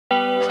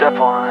Step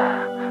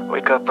 1,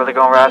 wake up early,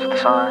 gonna rise with the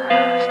sun.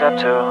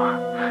 Step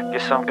 2,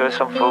 get some good,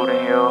 some food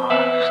in you.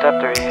 Step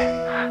 3,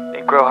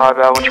 think real hard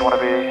about what you wanna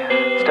be.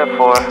 Step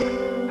 4,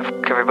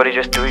 everybody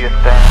just do your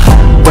thing.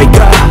 Wake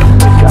up,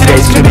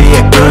 today's gonna be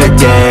a good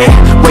day.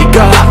 Wake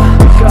up,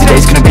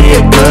 today's gonna be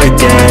a good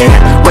day.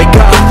 Wake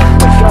up,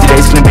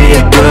 today's gonna be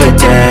a good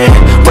day.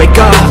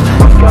 Wake up,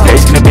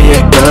 today's gonna be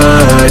a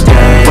good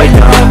day. Wake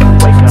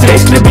up,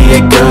 today's gonna be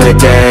a good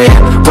day.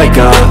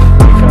 Wake up,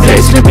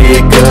 today's gonna be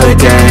a good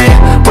day.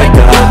 Wake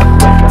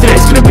up,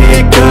 today's gonna be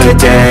a good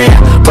day.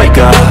 Wake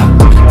up,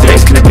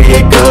 today's gonna be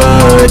a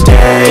good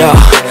day. Yo,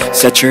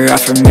 set your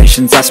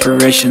affirmations,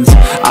 aspirations.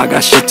 I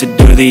got shit to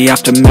do, the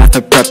aftermath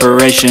of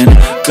preparation.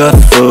 Good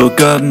food,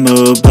 good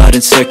mood, blood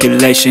in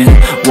circulation.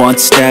 One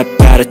step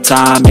at a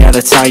time, yeah,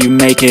 that's how you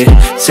make it.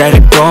 Set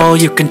a goal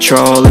you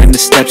control and the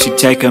steps you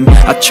take them.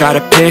 I try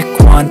to pick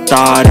one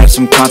thought, have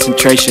some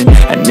concentration.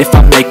 And if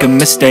I make a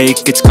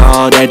mistake, it's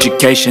called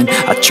education.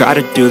 I try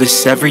to do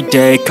this every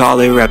day, call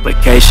it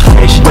replication.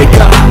 Wake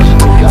up,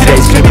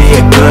 today's gonna be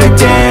a good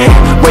day.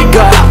 Wake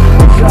up,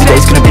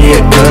 today's gonna be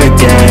a good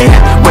day.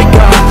 Wake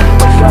up,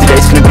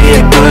 today's gonna be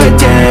a good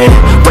day.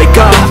 Wake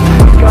up,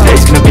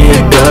 today's gonna be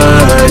a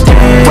good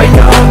day. Wake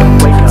up,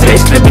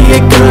 today's gonna be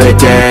a good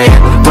day.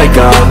 Wake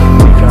up,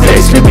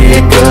 today's gonna be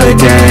a good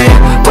day.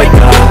 Wake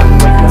up,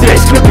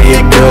 today's gonna be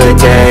a good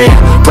day.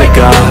 Wake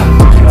up,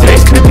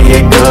 today's gonna be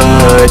a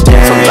good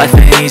day. So life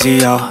ain't easy,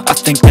 yo, I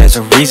think there's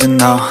a reason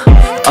though.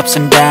 Ups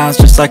and downs,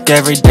 just like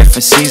every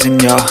different season,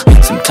 yo.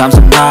 Sometimes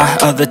I'm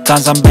not, other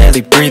times I'm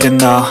barely breathing,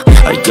 though.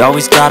 I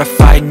always gotta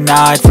fight and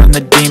hide from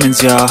the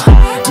demons, yo.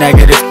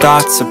 Negative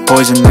thoughts are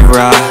poison, they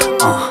rot,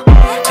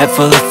 Head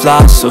full of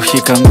flies, so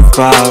here come the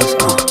clouds,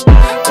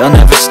 They'll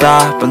never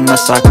stop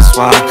unless I can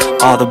swap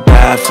all the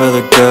bad for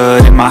the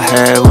good in my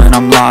head when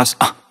I'm lost,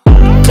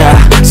 Yeah,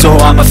 so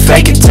I'ma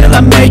fake it till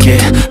I make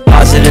it.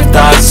 Positive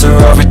thoughts are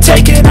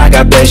overtaken, I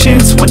got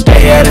patience. One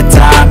day at a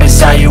time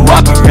is how you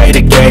operate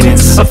a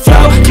cadence. A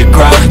flow, you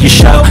grow, you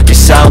show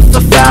yourself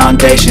a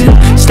foundation.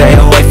 Stay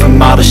away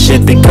from all the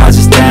shit that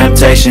causes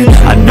temptation.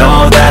 I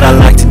know that I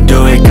like to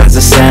do it cause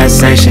it's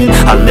sensation.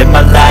 I live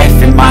my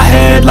life in my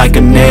head like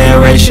a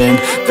narration.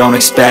 Don't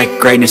expect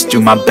greatness,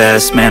 do my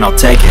best, man, I'll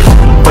take it.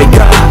 Wake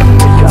up,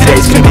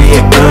 today's gonna be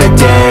a good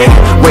day.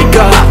 Wake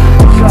up,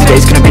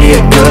 today's gonna be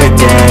a good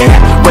day.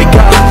 Wake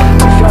up,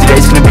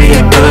 today's gonna be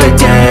a good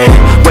day.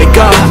 Wake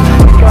up,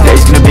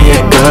 today's gonna be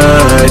a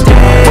good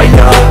day. Wake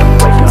up,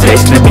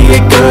 today's gonna be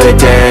a good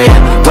day.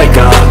 Wake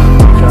up,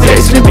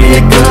 today's gonna be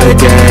a good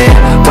day.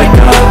 Wake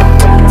up,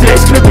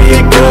 today's gonna be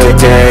a good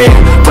day.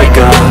 Wake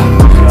up,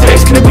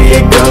 today's gonna be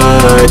a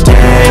good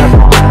day.